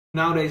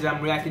Nowadays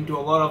I'm reacting to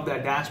a lot of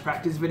their dance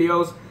practice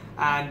videos,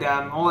 and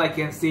all I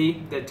can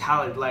see, their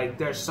talent, like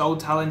they're so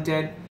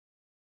talented.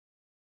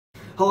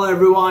 Hello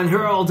everyone,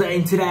 here all day,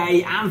 and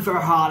today I'm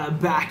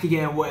Farhad, back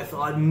again with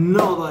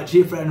another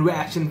Gfriend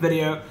reaction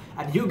video,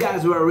 and you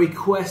guys were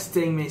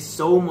requesting me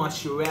so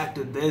much to react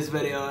to this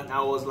video, and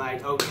I was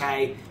like,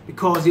 okay,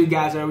 because you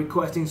guys are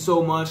requesting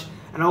so much,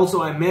 and also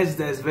I missed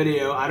this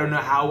video. I don't know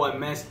how I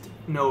missed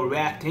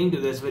reacting to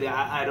this video.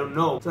 I don't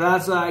know. So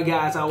that's why,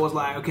 guys, I was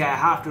like, okay, I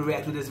have to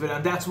react to this video,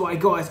 and that's why,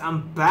 guys,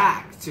 I'm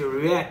back to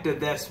react to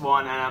this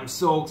one, and I'm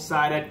so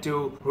excited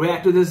to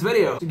react to this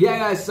video. So yeah,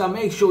 guys,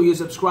 make sure you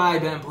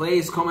subscribe and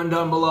please comment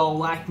down below,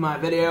 like my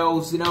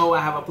videos. You know,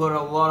 I have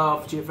uploaded a lot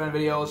of Gfriend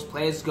videos.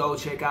 Please go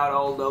check out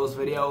all those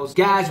videos.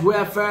 Guys,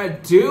 without further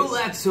ado,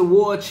 let's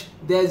watch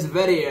this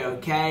video,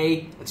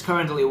 okay? It's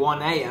currently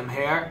 1 AM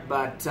here,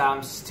 but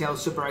I'm still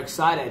super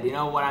excited, you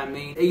know what I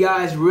mean? Hey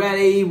guys,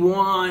 ready?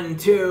 1,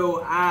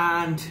 2,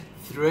 and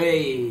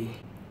 3.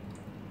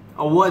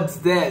 Oh, what's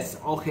this?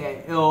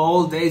 Okay,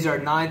 all days are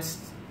nights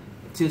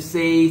to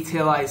see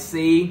till I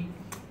see.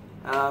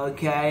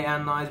 Okay,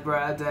 and nice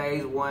bright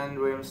days when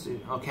dreams.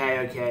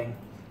 Okay.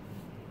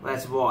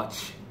 Let's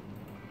watch.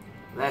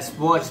 Let's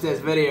watch this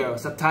video.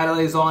 Subtitle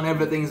is on,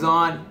 everything's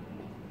on.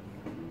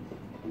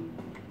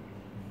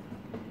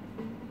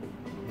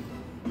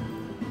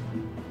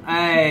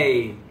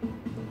 Hey,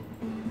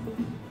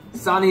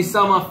 sunny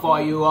summer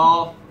for you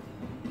all.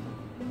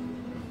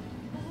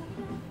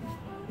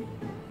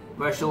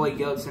 Where shall we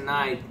go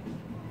tonight?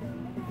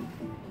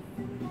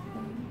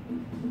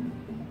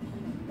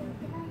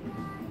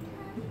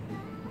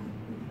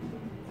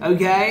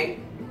 Okay.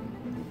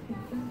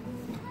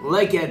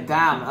 Look at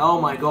them. Oh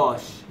my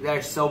gosh.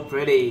 They're so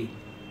pretty.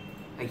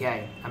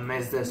 Okay, I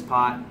missed this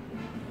part.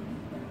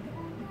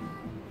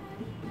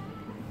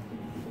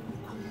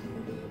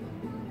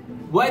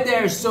 Why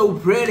they're so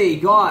pretty,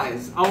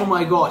 guys. Oh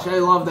my gosh, I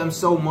love them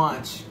so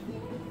much.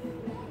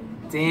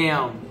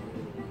 Damn.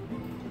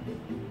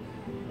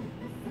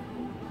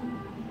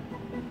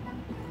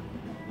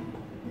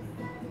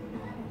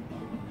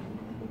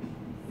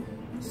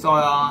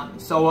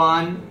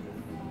 Sowon.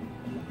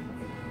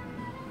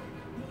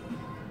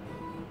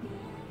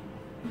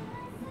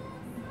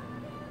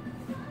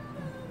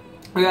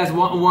 Guys,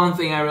 one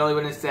thing I really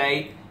want to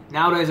say.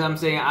 Nowadays I'm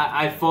saying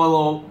I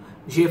follow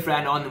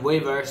Gfriend on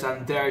Weverse,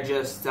 and they're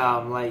just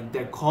like,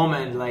 they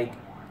comment like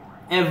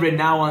every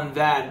now and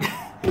then.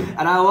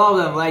 And I love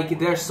them, like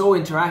they're so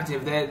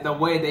interactive. The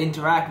way they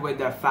interact with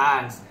their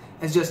fans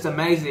is just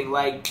amazing.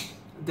 Like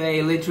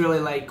they literally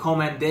like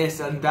comment this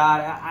and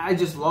that. I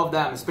just love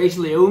them,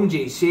 especially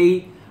Umji.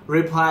 She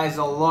replies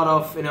a lot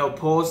of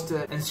posts,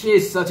 and she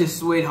is such a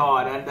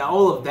sweetheart, and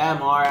all of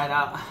them are, and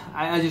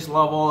I just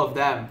love all of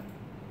them.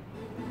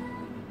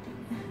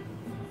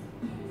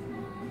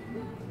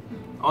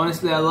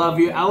 Honestly, I love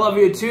you. I love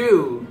you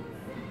too.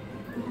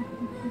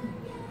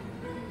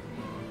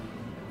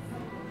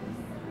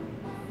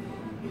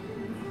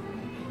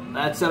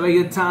 Let's have a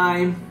good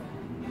time.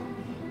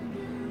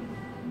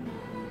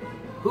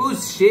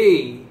 Who's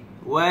she?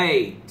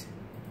 Wait.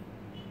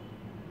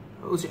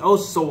 Who's she? Oh,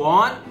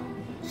 Sowon?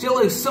 She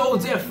looks so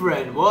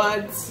different.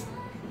 What?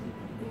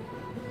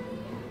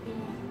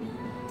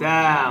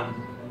 Damn.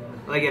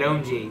 Look at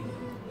umji.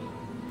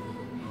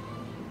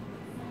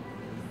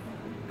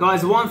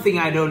 Guys, one thing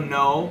I don't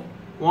know,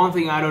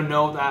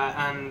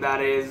 that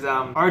is,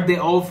 are they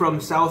all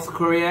from South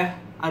Korea?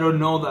 I don't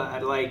know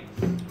that. Like,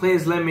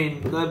 please let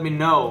me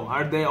know.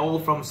 Are they all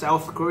from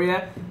South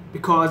Korea?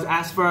 Because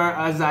as far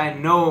as I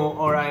know,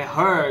 or I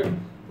heard,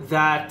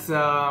 that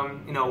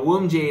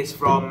umji is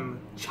from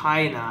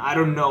China. I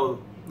don't know.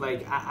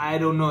 Like, I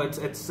don't know.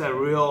 It's a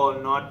real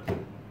or not.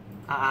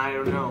 I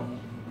don't know.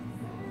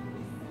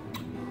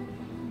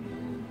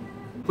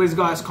 Please,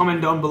 guys,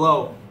 comment down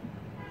below.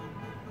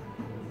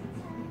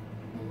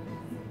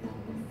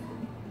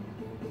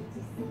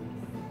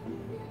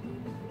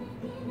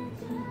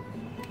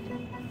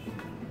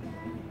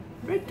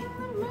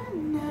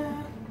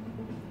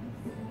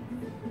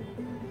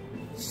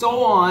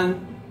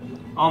 Sowon,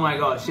 oh my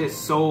gosh, she's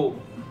so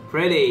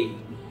pretty.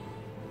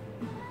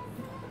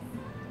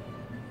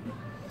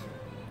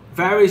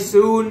 Very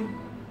soon,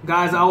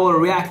 guys, I will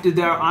react to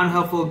their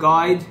unhelpful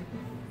guide.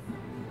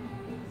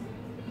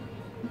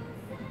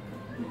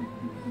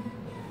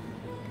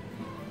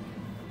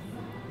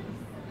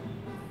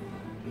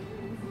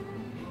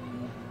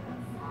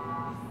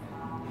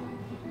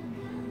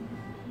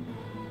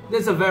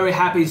 This is a very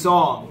happy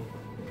song.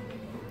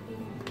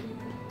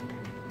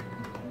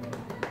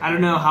 I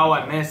don't know how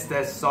I missed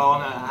this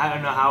song. I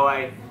don't know how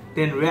I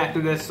didn't react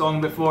to this song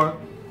before.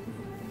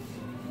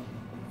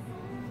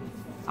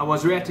 I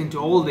was reacting to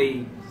all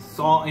the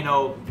song,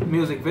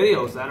 music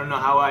videos. I don't know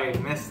how I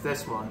missed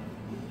this one.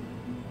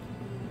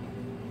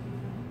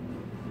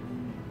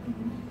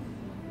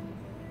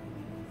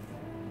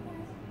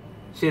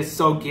 She's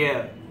so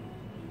cute.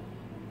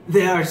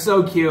 They are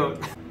so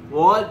cute.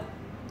 What?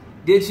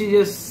 Did she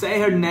just say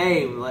her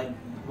name? Like,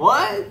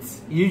 what?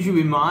 Yuju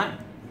be mine?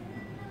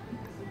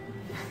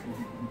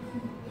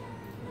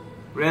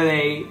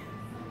 really.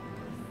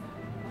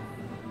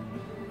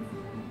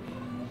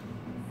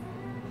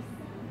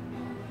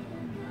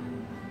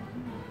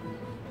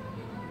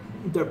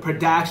 The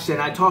production,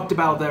 I talked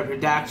about the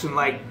production,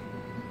 like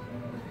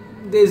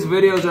these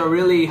videos are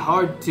really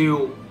hard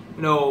to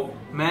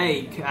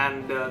make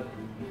and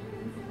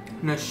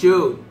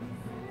shoot.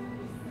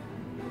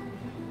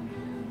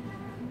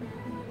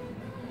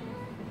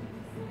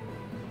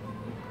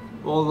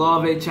 All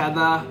love each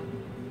other.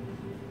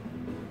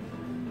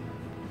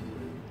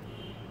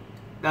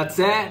 That's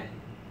it.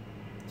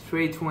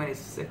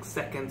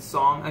 3:26-second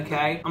song.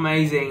 Okay,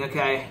 amazing.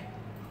 Okay,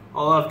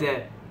 I loved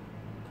it.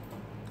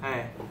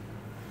 Hey.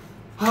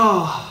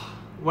 Oh,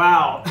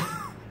 wow.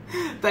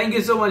 Thank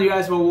you so much, you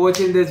guys, for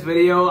watching this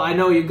video. I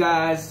know you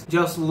guys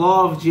just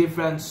love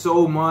Gfriend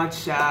so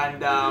much,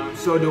 and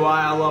so do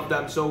I. I love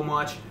them so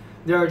much.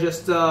 They're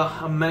just an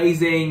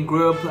amazing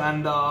group,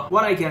 and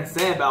what I can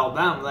say about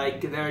them, like,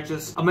 they're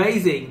just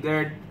amazing.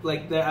 They're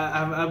like,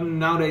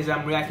 nowadays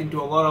I'm reacting to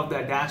a lot of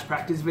their dance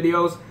practice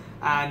videos,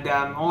 and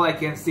all I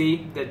can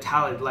see, the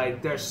talent.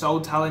 Like, they're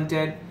so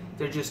talented.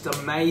 They're just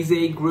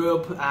amazing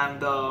group,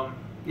 and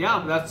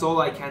yeah, that's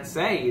all I can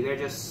say. They're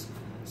just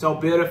so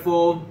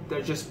beautiful.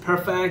 They're just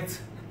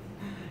perfect.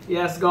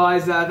 Yes,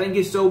 guys, thank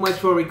you so much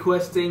for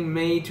requesting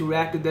me to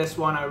react to this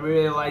one. I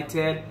really liked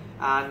it.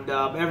 And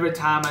every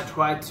time I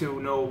try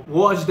to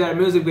watch their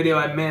music video,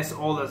 I miss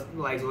all the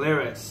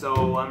lyrics.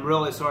 So I'm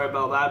really sorry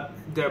about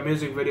that. Their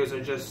music videos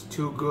are just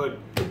too good.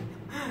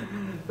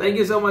 Thank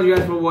you so much,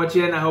 guys, for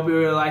watching. I hope you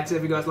really liked it.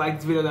 If you guys liked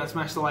this video, then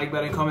smash the like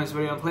button, comment this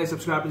video, and please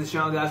subscribe to the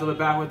channel, guys. I'll be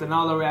back with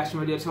another reaction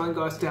video. Till then,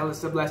 guys, stay healthy,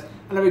 stay blessed,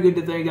 and have a good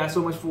day. Thank you guys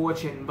so much for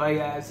watching. Bye,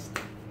 guys.